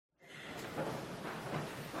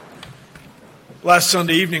Last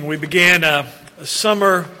Sunday evening, we began a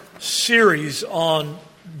summer series on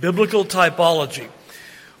biblical typology.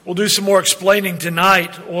 We'll do some more explaining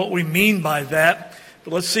tonight what we mean by that,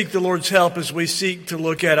 but let's seek the Lord's help as we seek to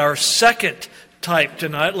look at our second type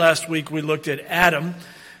tonight. Last week we looked at Adam,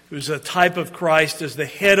 who's a type of Christ as the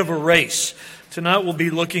head of a race. Tonight we'll be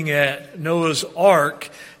looking at Noah's Ark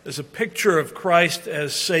as a picture of Christ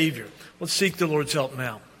as Savior. Let's seek the Lord's help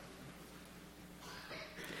now.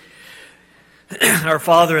 Our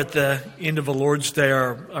Father, at the end of the Lord's Day,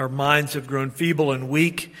 our minds have grown feeble and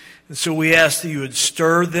weak. And so we ask that you would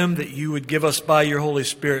stir them, that you would give us by your Holy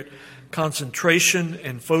Spirit concentration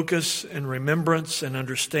and focus and remembrance and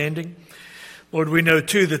understanding. Lord, we know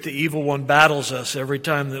too that the evil one battles us every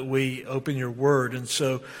time that we open your word. And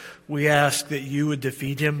so we ask that you would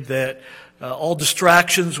defeat him, that all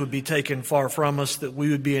distractions would be taken far from us, that we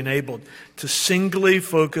would be enabled to singly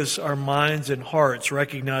focus our minds and hearts,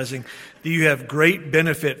 recognizing that you have great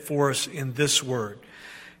benefit for us in this word.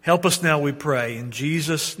 Help us now, we pray. In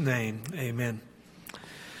Jesus' name, amen.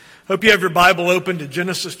 Hope you have your Bible open to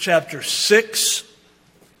Genesis chapter 6.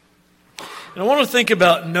 And I want to think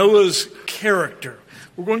about Noah's character.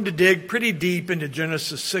 We're going to dig pretty deep into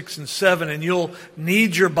Genesis 6 and 7, and you'll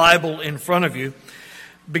need your Bible in front of you.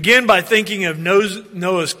 Begin by thinking of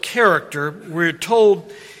Noah's character. We're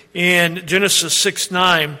told in Genesis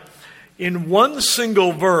 6:9, in one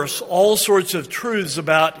single verse, all sorts of truths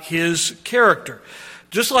about his character.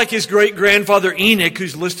 Just like his great-grandfather Enoch,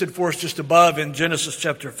 who's listed for us just above in Genesis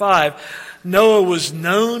chapter 5, Noah was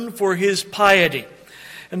known for his piety.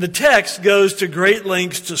 And the text goes to great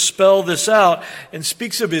lengths to spell this out and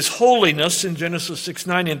speaks of his holiness in Genesis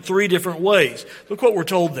 6:9 in three different ways. Look what we're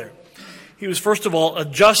told there. He was, first of all, a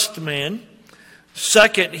just man.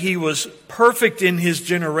 Second, he was perfect in his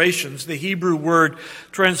generations. The Hebrew word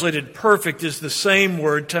translated perfect is the same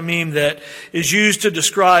word, tamim, that is used to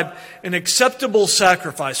describe an acceptable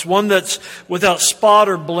sacrifice, one that's without spot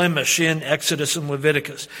or blemish in Exodus and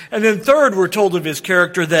Leviticus. And then third, we're told of his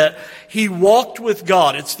character that he walked with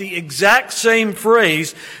God. It's the exact same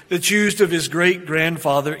phrase that's used of his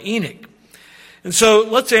great-grandfather Enoch. And so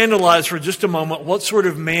let's analyze for just a moment what sort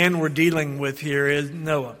of man we're dealing with here in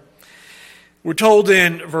Noah. We're told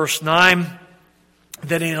in verse 9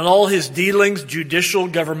 that in all his dealings, judicial,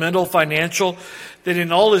 governmental, financial, that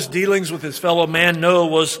in all his dealings with his fellow man, Noah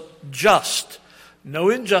was just. No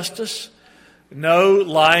injustice, no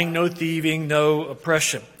lying, no thieving, no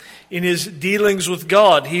oppression. In his dealings with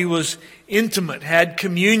God, he was intimate, had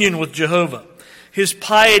communion with Jehovah. His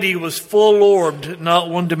piety was full-orbed, not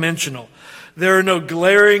one-dimensional. There are no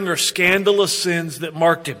glaring or scandalous sins that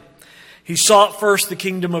marked him. He sought first the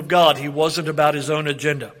kingdom of God. He wasn't about his own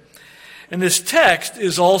agenda. And this text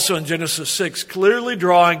is also in Genesis 6 clearly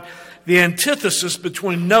drawing the antithesis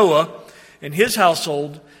between Noah and his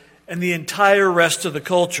household and the entire rest of the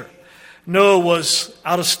culture. Noah was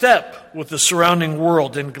out of step with the surrounding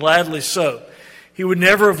world, and gladly so. He would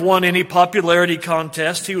never have won any popularity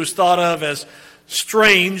contest. He was thought of as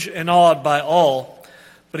strange and odd by all.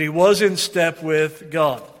 But he was in step with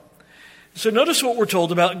God. So notice what we're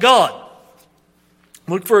told about God.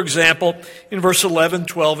 Look, for example, in verse 11,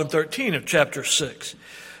 12, and 13 of chapter 6.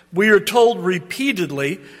 We are told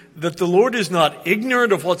repeatedly that the Lord is not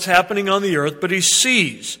ignorant of what's happening on the earth, but he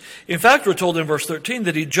sees. In fact, we're told in verse 13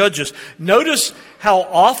 that he judges. Notice how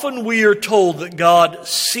often we are told that God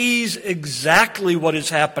sees exactly what is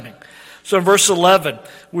happening. So in verse 11,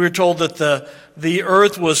 we're told that the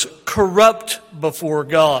earth was corrupt before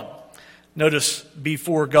God. Notice,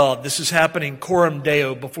 before God. This is happening coram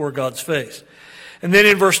Deo, before God's face. And then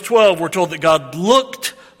in verse 12, we're told that God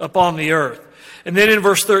looked upon the earth. And then in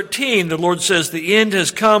verse 13, the Lord says, the end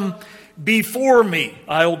has come before me.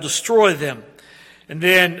 I will destroy them. And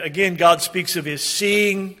then again, God speaks of his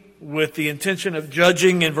seeing with the intention of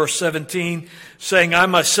judging in verse 17, saying, I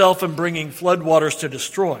myself am bringing floodwaters to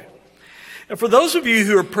destroy. And for those of you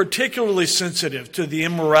who are particularly sensitive to the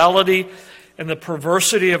immorality and the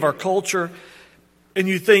perversity of our culture, and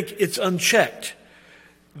you think it's unchecked,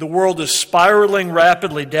 the world is spiraling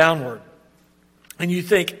rapidly downward, and you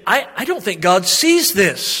think, I don't think God sees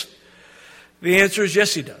this. The answer is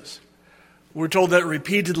yes, he does. We're told that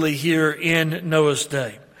repeatedly here in Noah's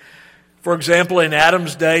day. For example, in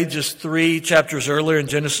Adam's day, just 3 chapters earlier in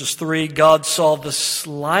Genesis 3, God saw the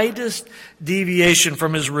slightest deviation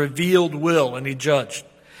from his revealed will, and he judged.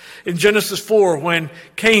 In Genesis 4, when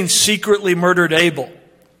Cain secretly murdered Abel,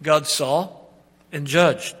 God saw and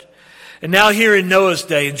judged. And now here in Noah's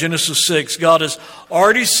day, in Genesis 6, God has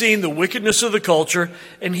already seen the wickedness of the culture,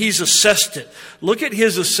 and he's assessed it. Look at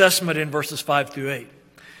his assessment in verses 5 through 8.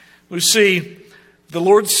 We see the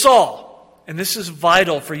Lord saw And this is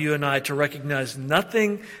vital for you and I to recognize.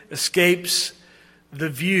 Nothing escapes the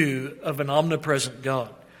view of an omnipresent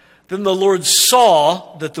God. Then the Lord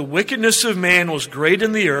saw that the wickedness of man was great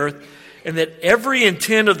in the earth, and that every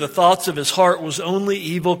intent of the thoughts of his heart was only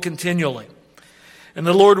evil continually. And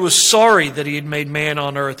the Lord was sorry that he had made man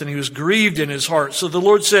on earth, and he was grieved in his heart. So the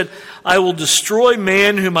Lord said, I will destroy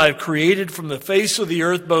man whom I have created from the face of the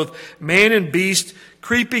earth, both man and beast,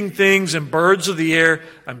 creeping things and birds of the air.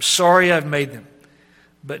 I'm sorry I've made them.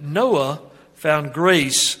 But Noah found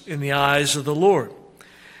grace in the eyes of the Lord.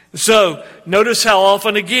 So notice how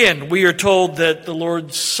often again we are told that the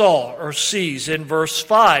Lord saw or sees. In verse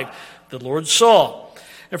 5, the Lord saw.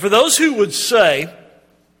 And for those who would say,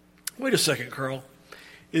 wait a second, Carl,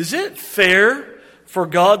 is it fair for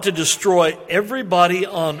God to destroy everybody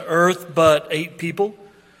on earth but 8 people?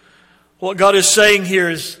 What God is saying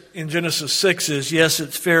here is in Genesis 6 is, yes,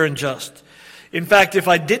 it's fair and just. In fact, if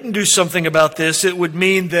I didn't do something about this, it would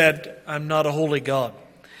mean that I'm not a holy God.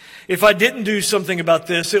 If I didn't do something about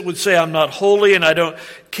this, it would say I'm not holy and I don't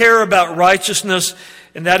care about righteousness,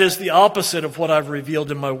 and that is the opposite of what I've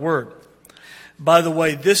revealed in my word. By the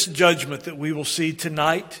way, this judgment that we will see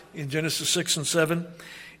tonight in Genesis 6 and 7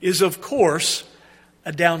 is, of course,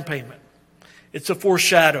 a down payment. It's a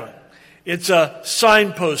foreshadowing. It's a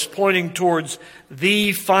signpost pointing towards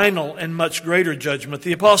the final and much greater judgment.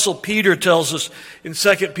 The Apostle Peter tells us in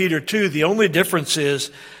 2 Peter 2, the only difference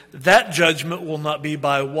is that judgment will not be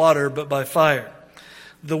by water but by fire.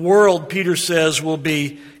 The world, Peter says, will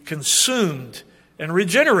be consumed and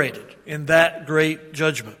regenerated in that great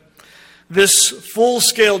judgment. This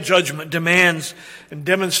full-scale judgment demands and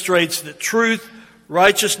demonstrates that truth,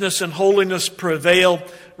 righteousness, and holiness prevail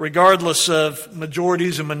regardless of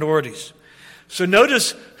majorities and minorities. So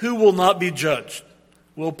notice who will not be judged.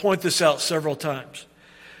 We'll point this out several times.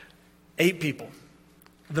 8 people,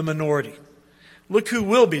 the minority. Look who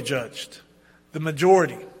will be judged. The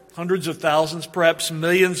majority, hundreds of thousands, perhaps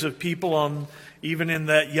millions of people even in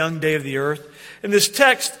that young day of the earth. And this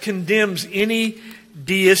text condemns any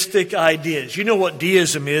deistic ideas. You know what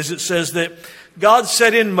deism is. It says that God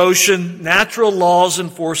set in motion natural laws and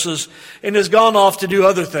forces and has gone off to do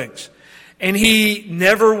other things. And he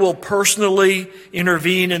never will personally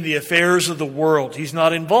intervene in the affairs of the world. He's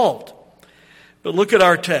not involved. But look at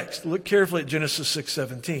our text. Look carefully at Genesis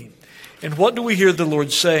 6:17. And what do we hear the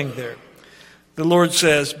Lord saying there? The Lord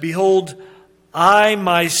says, behold, I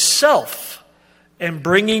myself am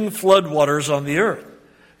bringing floodwaters on the earth.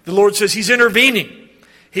 The Lord says he's intervening.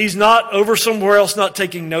 He's not over somewhere else, not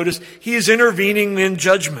taking notice. He is intervening in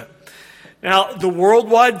judgment. Now, the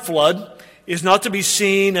worldwide flood is not to be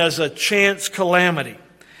seen as a chance calamity.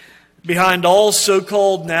 Behind all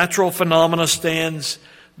so-called natural phenomena stands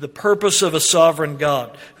the purpose of a sovereign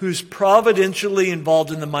God who's providentially involved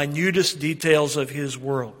in the minutest details of his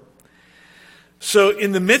world. So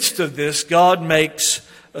in the midst of this, God makes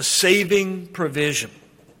a saving provision.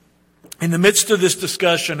 In the midst of this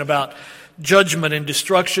discussion about judgment and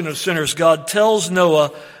destruction of sinners, God tells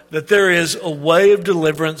Noah that there is a way of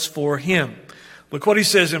deliverance for him. Look what he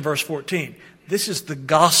says in verse 14. This is the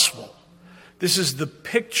gospel. This is the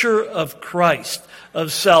picture of Christ,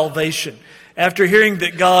 of salvation. After hearing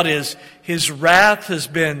that his wrath has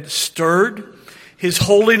been stirred, his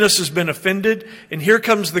holiness has been offended, and here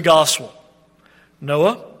comes the gospel.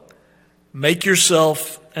 Noah, make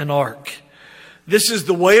yourself an ark. This is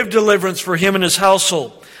the way of deliverance for him and his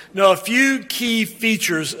household. Now, a few key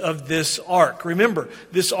features of this ark. Remember,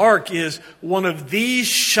 this ark is one of the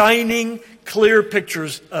shining, clear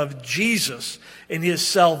pictures of Jesus and his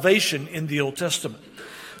salvation in the Old Testament.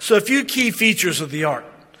 So a few key features of the ark.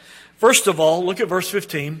 First of all, look at verse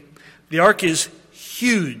 15. The ark is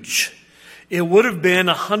huge. It would have been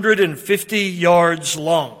 150 yards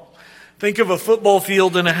long. Think of a football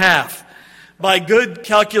field and a half. By good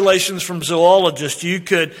calculations from zoologists, you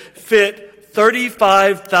could fit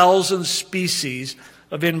 35,000 species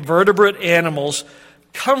of invertebrate animals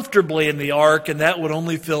comfortably in the ark, and that would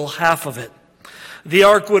only fill half of it. The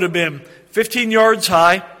ark would have been 15 yards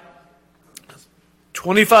high,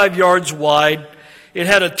 25 yards wide. It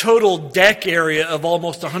had a total deck area of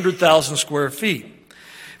almost 100,000 square feet.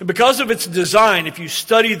 And because of its design, if you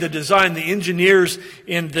study the design, the engineers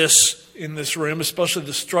in this room, especially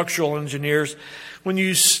the structural engineers, when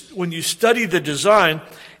you study the design,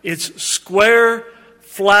 it's square,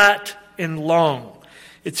 flat, and long.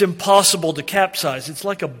 It's impossible to capsize. It's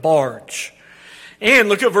like a barge. And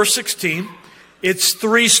look at verse 16. It's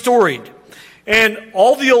 3-storied. And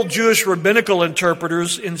all the old Jewish rabbinical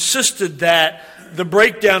interpreters insisted that the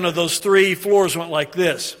breakdown of those 3 floors went like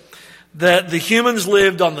this. That the humans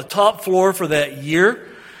lived on the top floor for that year.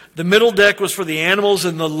 The middle deck was for the animals,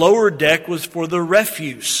 and the lower deck was for the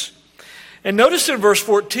refuse. And notice in verse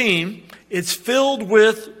 14, it's filled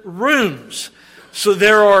with rooms. So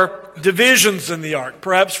there are divisions in the ark,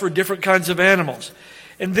 perhaps for different kinds of animals.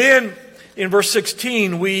 And then in verse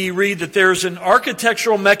 16, we read that there's an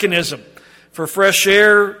architectural mechanism for fresh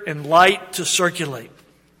air and light to circulate.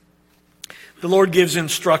 The Lord gives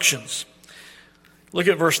instructions. Look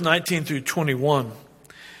at verse 19 through 21.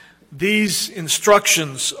 These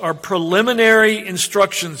instructions are preliminary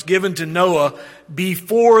instructions given to Noah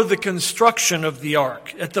before the construction of the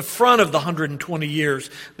ark, at the front of the 120 years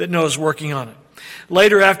that Noah's working on it.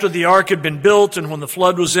 Later, after the ark had been built and when the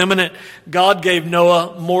flood was imminent, God gave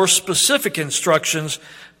Noah more specific instructions,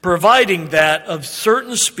 providing that of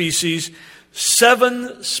certain species,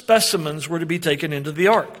 7 specimens were to be taken into the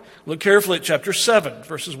ark. Look carefully at chapter 7,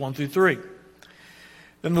 verses 1 through 3.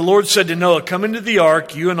 Then the Lord said to Noah, "Come into the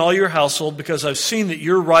ark, you and all your household, because I've seen that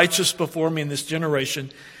you're righteous before me in this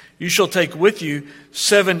generation. You shall take with you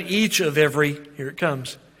 7 each of every," here it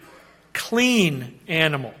comes, "clean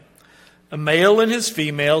animal, a male and his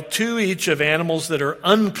female, 2 each of animals that are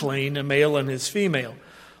unclean, a male and his female.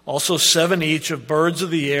 Also 7 each of birds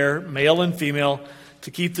of the air, male and female,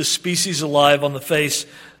 to keep the species alive on the face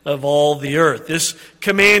of all the earth." This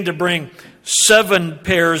command to bring 7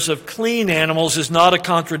 pairs of clean animals is not a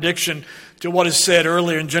contradiction to what is said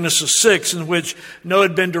earlier in Genesis 6, in which Noah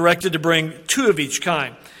had been directed to bring 2 of each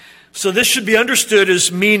kind. So this should be understood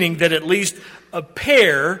as meaning that at least a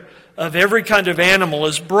pair of every kind of animal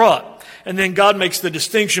is brought. And then God makes the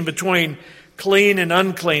distinction between clean and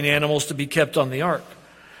unclean animals to be kept on the ark.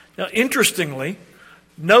 Now, interestingly,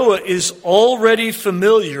 Noah is already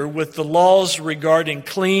familiar with the laws regarding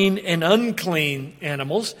clean and unclean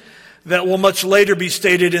animals that will much later be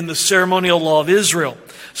stated in the ceremonial law of Israel.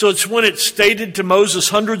 So it's when it's stated to Moses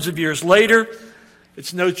hundreds of years later,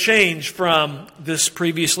 it's no change from this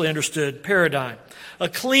previously understood paradigm. A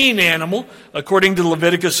clean animal, according to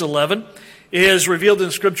Leviticus 11, is revealed in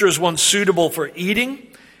Scripture as one suitable for eating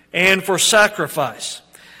and for sacrifice.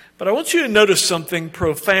 But I want you to notice something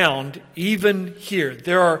profound even here.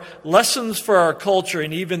 There are lessons for our culture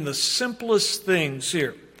in even the simplest things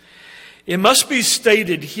here. It must be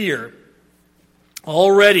stated here,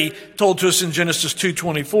 already told to us in Genesis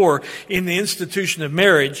 2:24, in the institution of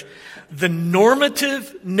marriage, the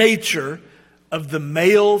normative nature of the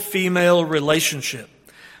male-female relationship.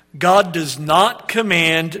 God does not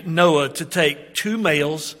command Noah to take 2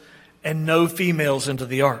 males and no females into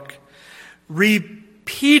the ark.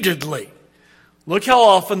 Repeatedly, look how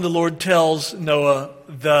often the Lord tells Noah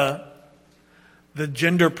the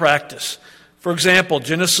gender practice. For example,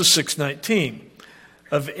 Genesis 6:19,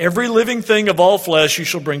 "Of every living thing of all flesh you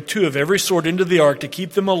shall bring 2 of every sort into the ark to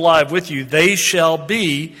keep them alive with you. They shall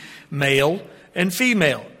be male and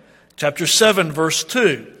female." Chapter 7, verse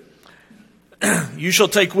 2, "You shall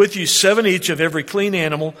take with you 7 each of every clean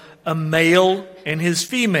animal, a male and his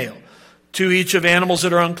female. 2 each of animals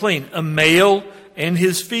that are unclean, a male and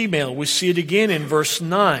his female." We see it again in verse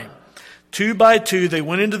 9. 2 by 2 they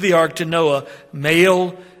went into the ark to Noah,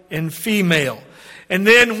 male and female. And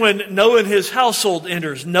then when Noah and his household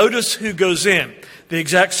enters, notice who goes in. The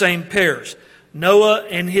exact same pairs. Noah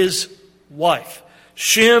and his wife.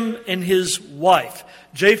 Shem and his wife.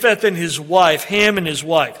 Japheth and his wife. Ham and his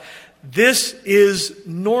wife. This is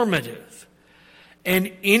normative.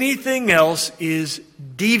 And anything else is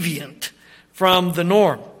deviant from the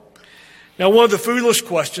norm. Now, one of the foolish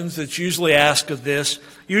questions that's usually asked of this,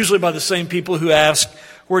 usually by the same people who ask,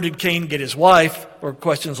 "Where did Cain get his wife?" or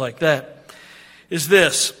questions like that, is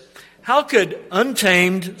this: how could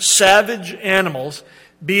untamed, savage animals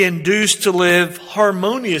be induced to live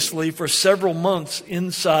harmoniously for several months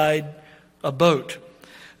inside a boat?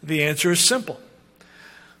 The answer is simple.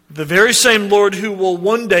 The very same Lord who will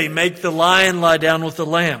one day make the lion lie down with the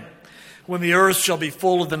lamb, when the earth shall be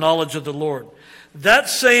full of the knowledge of the Lord, that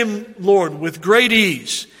same Lord with great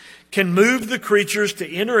ease can move the creatures to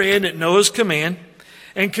enter in at Noah's command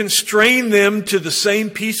and constrain them to the same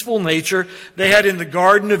peaceful nature they had in the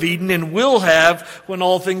Garden of Eden and will have when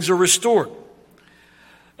all things are restored.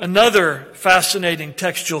 Another fascinating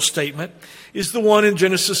textual statement is the one in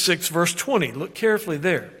Genesis 6, verse 20. Look carefully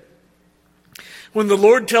there. When the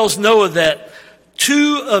Lord tells Noah that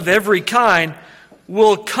 2 of every kind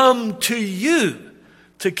will come to you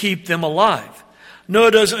to keep them alive.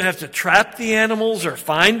 Noah doesn't have to trap the animals or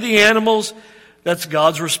find the animals. That's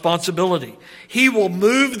God's responsibility. He will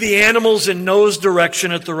move the animals in Noah's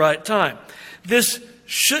direction at the right time. This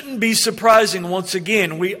shouldn't be surprising once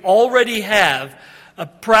again. We already have a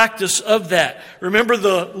practice of that. Remember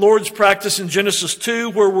the Lord's practice in Genesis 2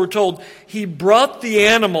 where we're told He brought the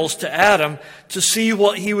animals to Adam to see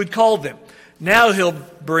what he would call them. Now He'll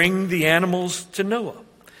bring the animals to Noah.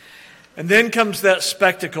 And then comes that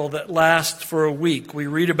spectacle that lasts for a week. We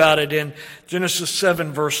read about it in Genesis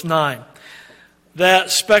 7 verse 9. That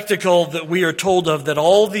spectacle that we are told of, that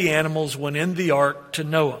all the animals went in the ark to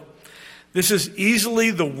Noah. This is easily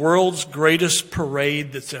the world's greatest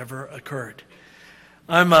parade that's ever occurred.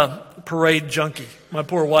 I'm a parade junkie. My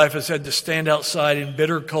poor wife has had to stand outside in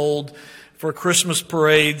bitter cold for Christmas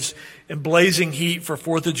parades and blazing heat for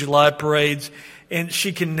 4th of July parades, and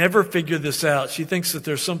she can never figure this out. She thinks that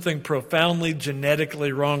there's something profoundly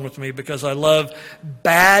genetically wrong with me because I love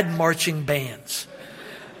bad marching bands.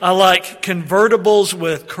 I like convertibles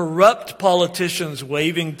with corrupt politicians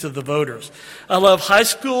waving to the voters. I love high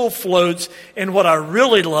school floats, and what I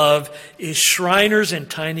really love is Shriners and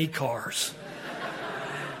tiny cars.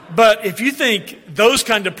 But if you think those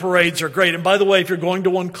kind of parades are great, and by the way, if you're going to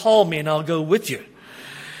one, call me and I'll go with you.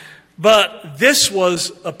 But this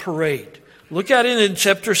was a parade. Look at it in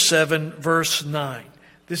chapter 7, verse 9.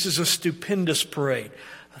 This is a stupendous parade.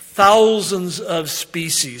 Thousands of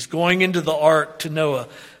species going into the ark to Noah,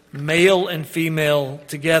 male and female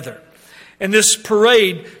together. And this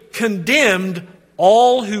parade condemned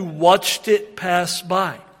all who watched it pass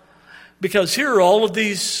by. Because here are all of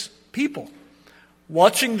these people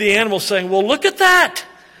watching the animals saying, well, look at that.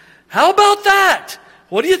 How about that?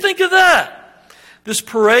 What do you think of that? This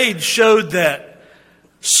parade showed that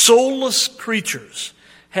soulless creatures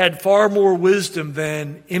had far more wisdom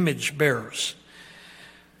than image bearers.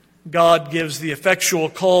 God gives the effectual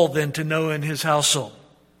call then to Noah and his household.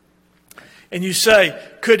 And you say,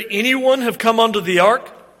 could anyone have come onto the ark?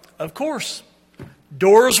 Of course.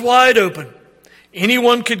 Doors wide open.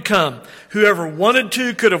 Anyone could come. Whoever wanted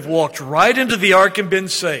to could have walked right into the ark and been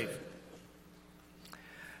saved.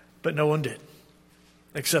 But no one did,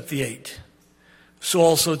 except the 8. So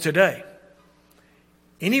also today.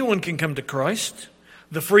 Anyone can come to Christ.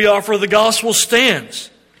 The free offer of the gospel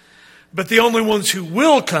stands. But the only ones who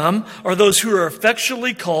will come are those who are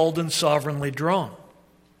effectually called and sovereignly drawn.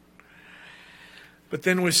 But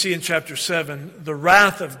then we see in chapter 7, the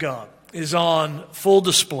wrath of God is on full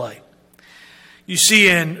display. You see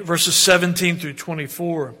in verses 17 through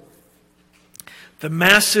 24, the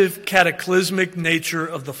massive cataclysmic nature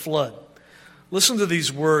of the flood. Listen to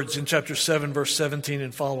these words in chapter 7, verse 17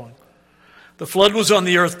 and following. The flood was on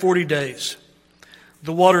the earth 40 days.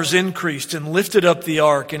 The waters increased and lifted up the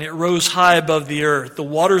ark, and it rose high above the earth. The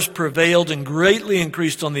waters prevailed and greatly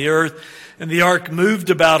increased on the earth, and the ark moved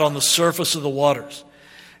about on the surface of the waters.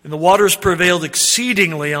 And the waters prevailed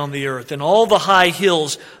exceedingly on the earth, and all the high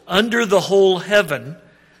hills under the whole heaven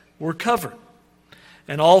were covered.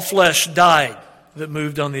 And all flesh died that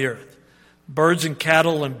moved on the earth, birds and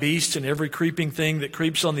cattle and beasts and every creeping thing that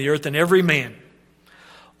creeps on the earth, and every man,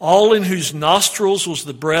 all in whose nostrils was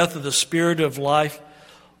the breath of the Spirit of life.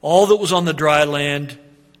 All that was on the dry land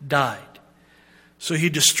died. So He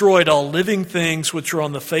destroyed all living things which are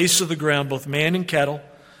on the face of the ground, both man and cattle,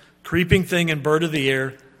 creeping thing and bird of the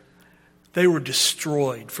air. They were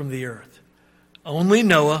destroyed from the earth. Only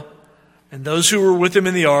Noah and those who were with him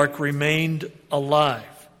in the ark remained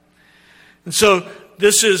alive. And so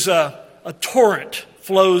this is a torrent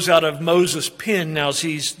flows out of Moses' pen now as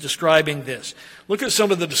he's describing this. Look at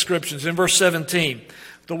some of the descriptions. In verse 17,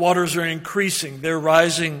 the waters are increasing. They're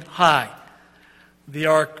rising high. The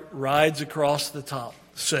ark rides across the top,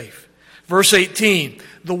 safe. Verse 18,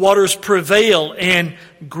 the waters prevail and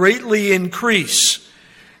greatly increase.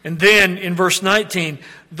 And then in verse 19,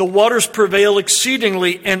 the waters prevail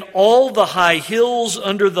exceedingly, and all the high hills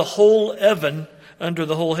under the whole heaven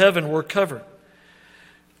were covered.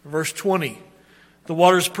 Verse 20, the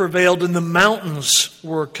waters prevailed and the mountains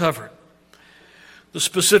were covered. The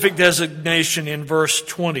specific designation in verse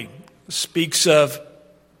 20 speaks of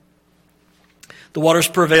the waters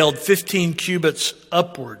prevailed 15 cubits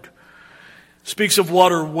upward. Speaks of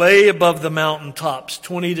water way above the mountain tops,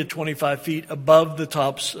 20 to 25 feet above the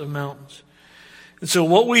tops of mountains. And so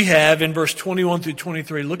what we have in verse 21 through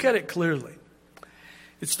 23, look at it clearly.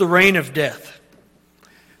 It's the reign of death.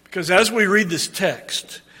 Because as we read this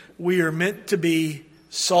text, we are meant to be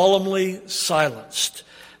solemnly silenced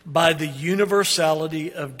by the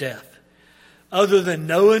universality of death. Other than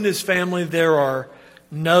Noah and his family, there are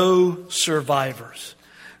no survivors.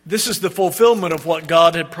 This is the fulfillment of what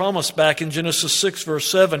God had promised back in Genesis 6, verse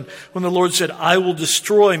 7, when the Lord said, I will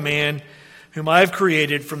destroy man whom I have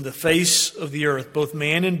created from the face of the earth, both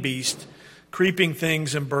man and beast, creeping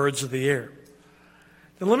things and birds of the air.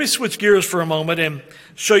 Now let me switch gears for a moment and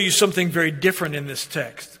show you something very different in this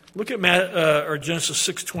text. Look at Genesis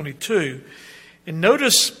 6:22, and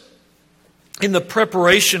notice in the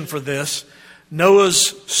preparation for this,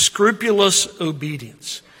 Noah's scrupulous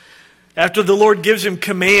obedience. After the Lord gives him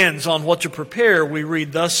commands on what to prepare, we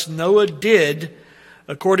read, "Thus Noah did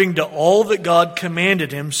according to all that God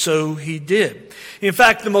commanded him, so he did." In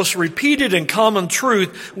fact, the most repeated and common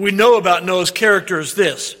truth we know about Noah's character is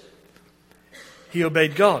this: he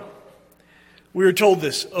obeyed God. We are told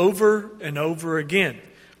this over and over again.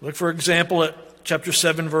 Look, for example, at chapter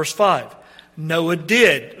 7, verse 5. Noah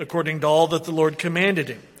did according to all that the Lord commanded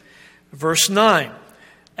him. Verse 9,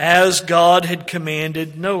 as God had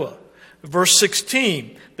commanded Noah. Verse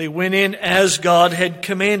 16, they went in as God had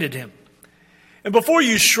commanded him. And before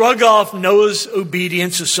you shrug off Noah's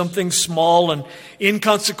obedience as something small and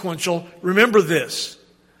inconsequential, remember this.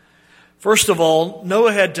 First of all,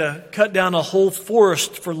 Noah had to cut down a whole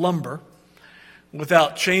forest for lumber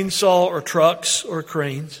without chainsaw or trucks or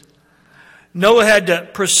cranes. Noah had to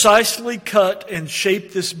precisely cut and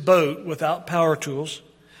shape this boat without power tools.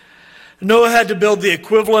 Noah had to build the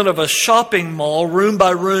equivalent of a shopping mall, room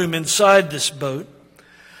by room, inside this boat.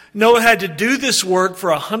 Noah had to do this work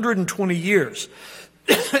for 120 years.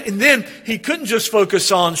 And then he couldn't just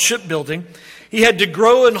focus on shipbuilding. He had to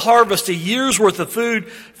grow and harvest a year's worth of food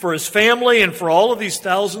for his family and for all of these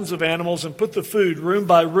thousands of animals and put the food room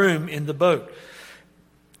by room in the boat.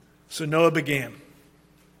 So Noah began.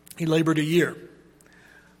 He labored a year,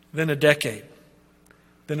 then a decade,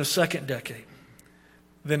 then a second decade,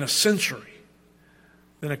 then a century,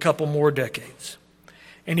 then a couple more decades.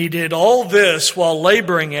 And he did all this while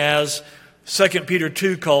laboring as 2 Peter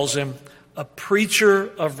 2 calls him, a preacher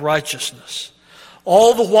of righteousness.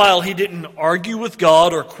 All the while he didn't argue with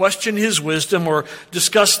God or question his wisdom or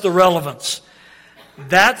discuss the relevance.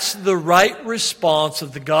 That's the right response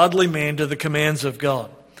of the godly man to the commands of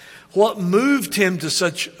God. What moved him to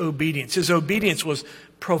such obedience? His obedience was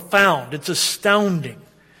profound. It's astounding.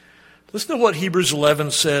 Listen to what Hebrews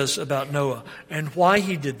 11 says about Noah and why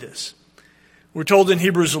he did this. We're told in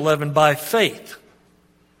Hebrews 11, by faith,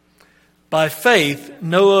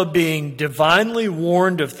 Noah, being divinely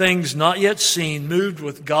warned of things not yet seen, moved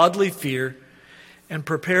with godly fear and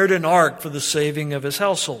prepared an ark for the saving of his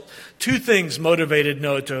household. Two things motivated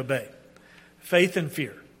Noah to obey: faith and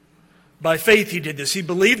fear. By faith he did this. He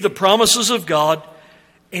believed the promises of God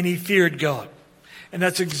and he feared God. And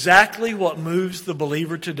that's exactly what moves the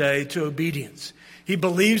believer today to obedience. He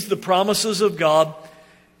believes the promises of God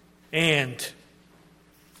and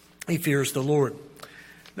he fears the Lord.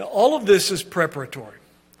 Now, all of this is preparatory.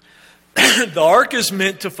 The ark is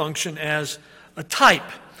meant to function as a type.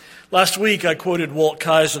 Last week, I quoted Walt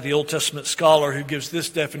Kaiser, the Old Testament scholar, who gives this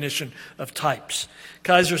definition of types.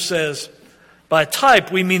 Kaiser says, by type,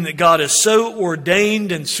 we mean that God has so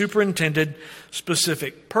ordained and superintended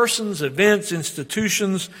specific persons, events,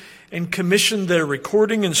 institutions, and commissioned their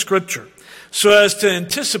recording in Scripture so as to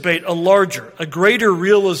anticipate a larger, a greater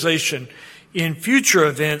realization in future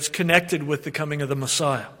events connected with the coming of the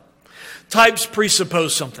Messiah. Types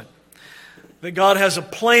presuppose something. That God has a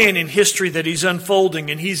plan in history that He's unfolding,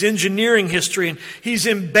 and He's engineering history, and He's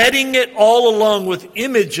embedding it all along with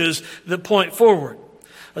images that point forward.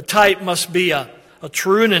 A type must be a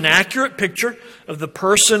true and an accurate picture of the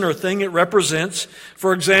person or thing it represents.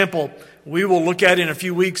 For example, we will look at in a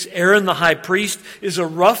few weeks, Aaron the high priest is a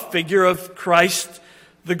rough figure of Christ,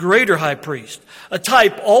 the greater high priest. A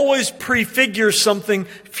type always prefigures something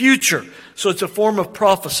future, so it's a form of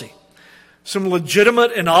prophecy. Some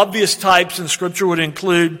legitimate and obvious types in Scripture would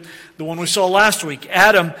include the one we saw last week,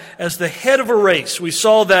 Adam as the head of a race. We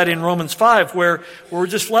saw that in Romans 5, where we're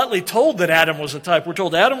just flatly told that Adam was a type. We're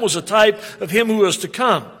told Adam was a type of him who was to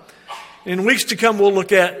come. In weeks to come, we'll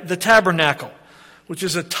look at the tabernacle, which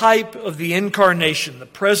is a type of the incarnation, the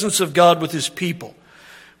presence of God with His people.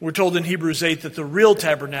 We're told in Hebrews 8 that the real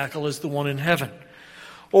tabernacle is the one in heaven.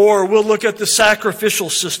 Or we'll look at the sacrificial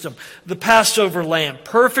system. The Passover lamb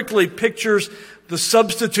perfectly pictures the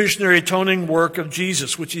substitutionary atoning work of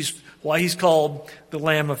Jesus, which is why He's called the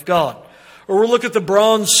Lamb of God. Or we'll look at the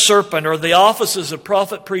bronze serpent or the offices of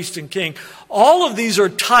prophet, priest, and king. All of these are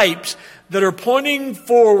types that are pointing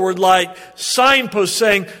forward like signposts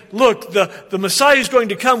saying, look, the Messiah who's going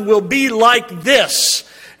to come will be like this.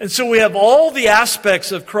 And so we have all the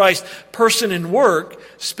aspects of Christ's person and work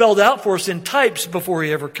spelled out for us in types before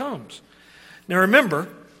He ever comes. Now remember,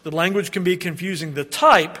 the language can be confusing. The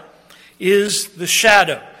type is the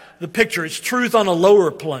shadow, the picture. It's truth on a lower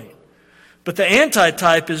plane. But the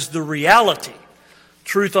antitype is the reality,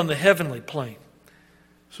 truth on the heavenly plane.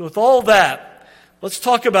 So with all that, let's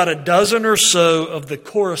talk about a dozen or so of the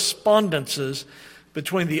correspondences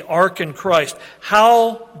between the ark and Christ.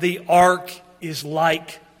 How the ark is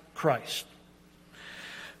like Christ.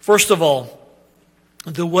 First of all,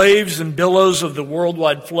 the waves and billows of the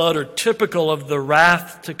worldwide flood are typical of the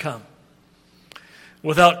wrath to come.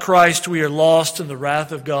 Without Christ, we are lost, and the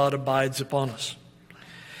wrath of God abides upon us.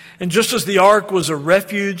 And just as the ark was a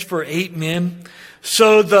refuge for 8 men,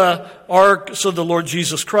 so the Lord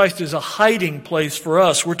Jesus Christ is a hiding place for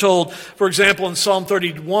us. We're told, for example, in Psalm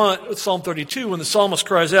 32, when the psalmist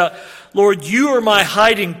cries out, "Lord, you are my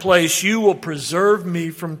hiding place. You will preserve me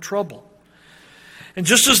from trouble." And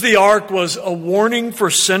just as the ark was a warning for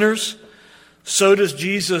sinners, so does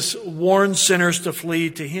Jesus warn sinners to flee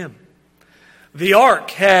to him. The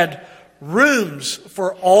ark had rooms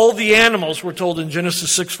for all the animals, we're told in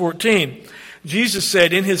Genesis 6:14. Jesus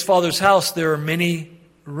said, "In his Father's house there are many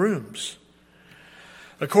rooms."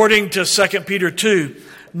 According to 2 Peter 2,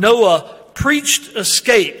 Noah preached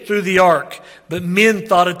escape through the ark, but men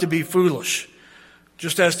thought it to be foolish.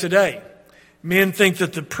 Just as today, men think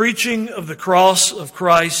that the preaching of the cross of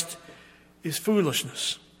Christ is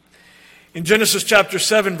foolishness. In Genesis chapter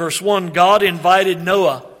 7, verse 1, God invited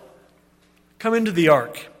Noah, "Come into the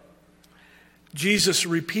ark." Jesus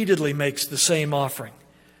repeatedly makes the same offering.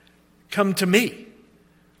 "Come to me,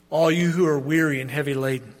 all you who are weary and heavy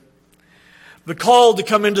laden." The call to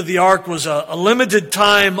come into the ark was a limited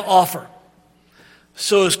time offer.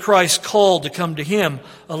 So is Christ's call to come to him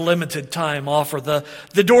a limited time offer.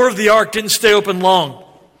 The door of the ark didn't stay open long.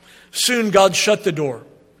 Soon God shut the door.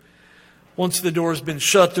 Once the door has been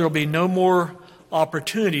shut, there will be no more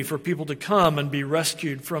opportunity for people to come and be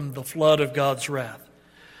rescued from the flood of God's wrath.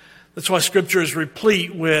 That's why Scripture is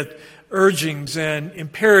replete with urgings and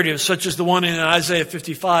imperatives, such as the one in Isaiah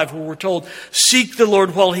 55, where we're told, "Seek the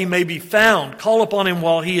Lord while he may be found. Call upon him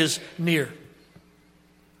while he is near."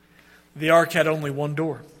 The ark had only one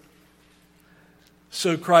door.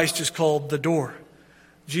 So Christ is called the door.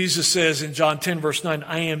 Jesus says in John 10, verse 9,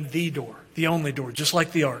 "I am the door," the only door, just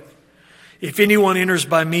like the ark. "If anyone enters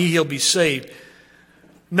by me, he'll be saved."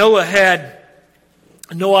 Noah had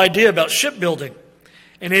no idea about shipbuilding,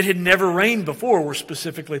 and it had never rained before, we're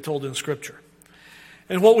specifically told in Scripture.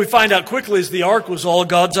 And what we find out quickly is the ark was all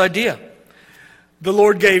God's idea. The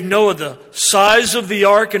Lord gave Noah the size of the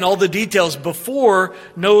ark and all the details before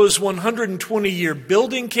Noah's 120-year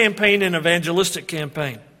building campaign and evangelistic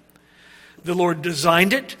campaign. The Lord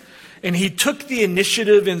designed it, and he took the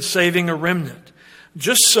initiative in saving a remnant.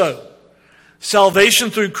 Just so,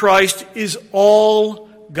 salvation through Christ is all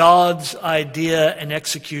God's idea and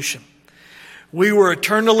execution. We were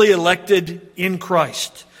eternally elected in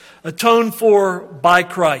Christ, atoned for by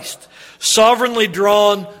Christ, sovereignly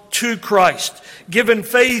drawn to Christ, given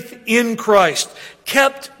faith in Christ,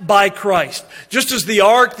 kept by Christ. Just as the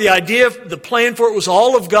ark, the idea, the plan for it was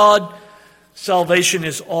all of God, salvation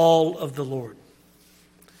is all of the Lord.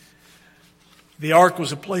 The ark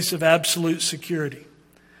was a place of absolute security.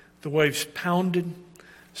 The waves pounded.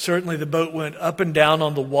 Certainly the boat went up and down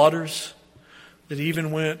on the waters that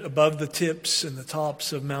even went above the tips and the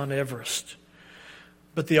tops of Mount Everest.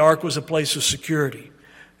 But the ark was a place of security.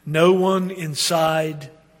 No one inside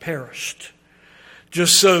perished.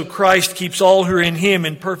 Just so Christ keeps all who are in him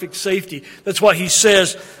in perfect safety. That's why he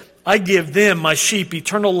says, "I give them, my sheep,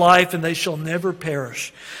 eternal life, and they shall never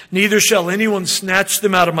perish. Neither shall anyone snatch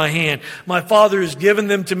them out of my hand. My Father has given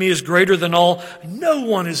them to me is greater than all. No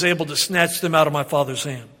one is able to snatch them out of my Father's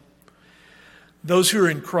hand." Those who are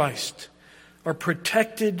in Christ are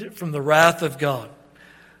protected from the wrath of God.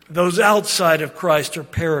 Those outside of Christ are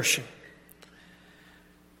perishing.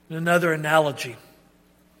 Another analogy.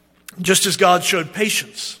 Just as God showed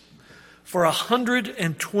patience for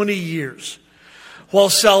 120 years while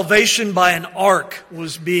salvation by an ark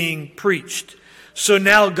was being preached, so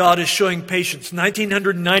now God is showing patience,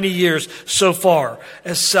 1990 years so far,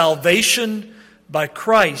 as salvation by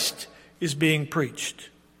Christ is being preached.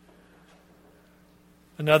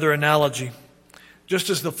 Another analogy. Just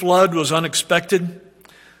as the flood was unexpected,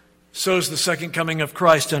 so is the second coming of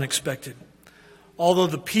Christ unexpected. Although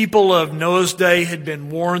the people of Noah's day had been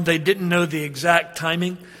warned, they didn't know the exact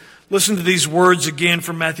timing. Listen to these words again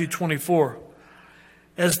from Matthew 24.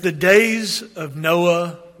 "As the days of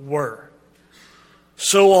Noah were,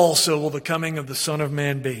 so also will the coming of the Son of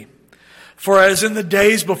Man be. For as in the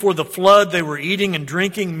days before the flood, they were eating and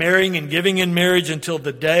drinking, marrying and giving in marriage until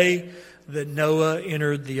the day that Noah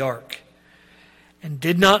entered the ark, and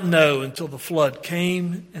did not know until the flood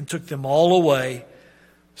came and took them all away,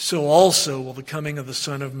 so also will the coming of the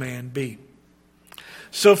Son of Man be."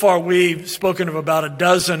 So far, we've spoken of about a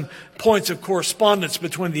dozen points of correspondence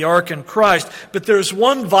between the ark and Christ, but there's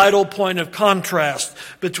one vital point of contrast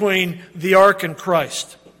between the ark and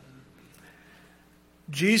Christ.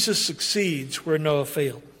 Jesus succeeds where Noah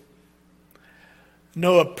failed.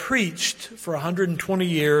 Noah preached for 120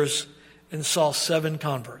 years and saw 7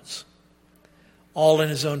 converts, all in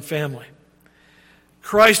his own family.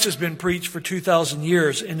 Christ has been preached for 2,000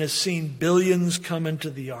 years and has seen billions come into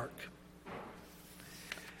the ark.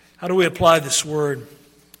 How do we apply this word?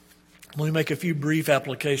 Let me make a few brief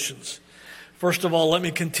applications. First of all, let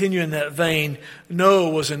me continue in that vein.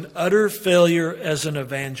 Noah was an utter failure as an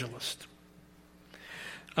evangelist.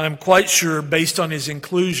 I'm quite sure, based on his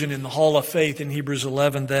inclusion in the Hall of Faith in Hebrews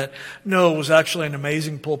 11, that Noah was actually an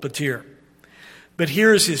amazing pulpiteer. But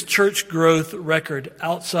here is his church growth record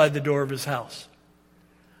outside the door of his house.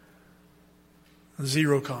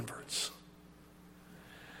 0 converts.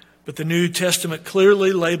 But the New Testament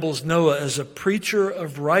clearly labels Noah as a preacher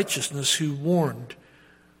of righteousness who warned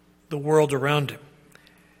the world around him.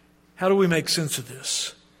 How do we make sense of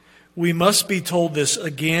this? We must be told this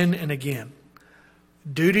again and again.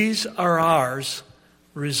 Duties are ours,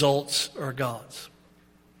 results are God's.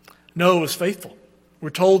 Noah was faithful. We're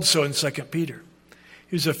told so in 2 Peter.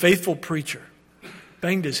 He was a faithful preacher,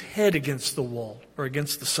 banged his head against the wall or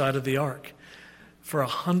against the side of the ark for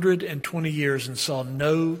 120 years and saw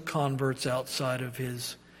no converts outside of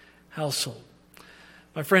his household.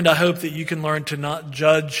 My friend, I hope that you can learn to not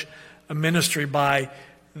judge a ministry by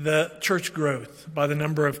the church growth, by the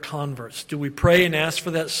number of converts. Do we pray and ask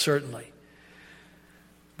for that? Certainly.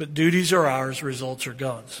 But duties are ours, results are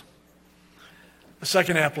God's. A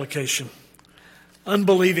second application.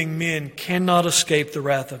 Unbelieving men cannot escape the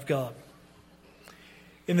wrath of God.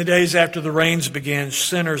 In the days after the rains began,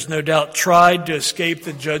 sinners no doubt tried to escape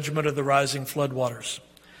the judgment of the rising floodwaters.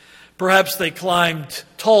 Perhaps they climbed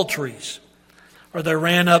tall trees, or they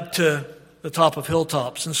ran up to the top of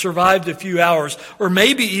hilltops and survived a few hours, or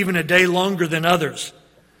maybe even a day longer than others.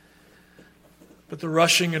 But the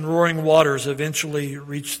rushing and roaring waters eventually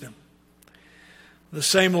reached them. The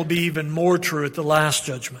same will be even more true at the last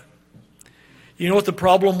judgment. You know what the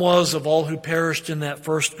problem was of all who perished in that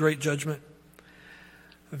first great judgment?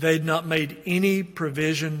 They'd not made any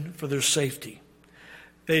provision for their safety.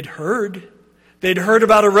 They'd heard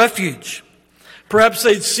about a refuge. Perhaps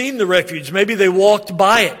they'd seen the refuge. Maybe they walked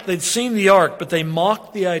by it. They'd seen the ark, but they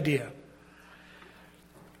mocked the idea.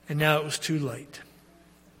 And now it was too late.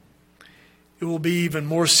 It will be even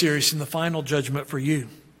more serious in the final judgment for you.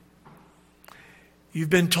 You've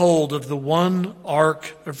been told of the one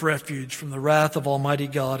ark of refuge from the wrath of Almighty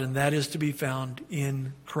God, and that is to be found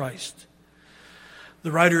in Christ.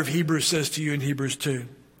 The writer of Hebrews says to you in Hebrews 2,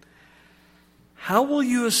 how will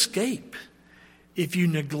you escape if you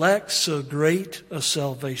neglect so great a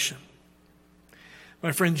salvation?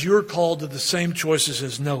 My friends, you're called to the same choices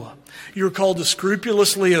as Noah. You're called to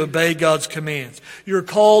scrupulously obey God's commands. You're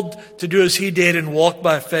called to do as he did and walk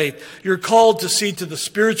by faith. You're called to see to the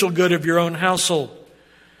spiritual good of your own household.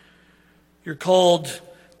 You're called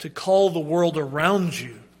to call the world around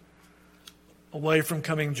you away from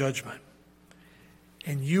coming judgment.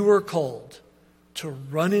 And you are called to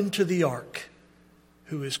run into the ark,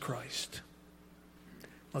 who is Christ.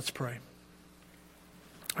 Let's pray.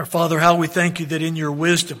 Our Father, how we thank you that in your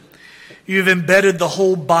wisdom you've embedded the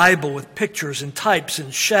whole Bible with pictures and types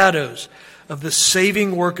and shadows of the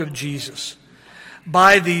saving work of Jesus.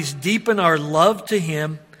 By these, deepen our love to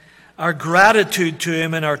him, our gratitude to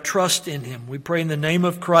him, and our trust in him. We pray in the name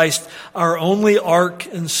of Christ, our only ark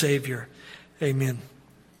and Savior. Amen.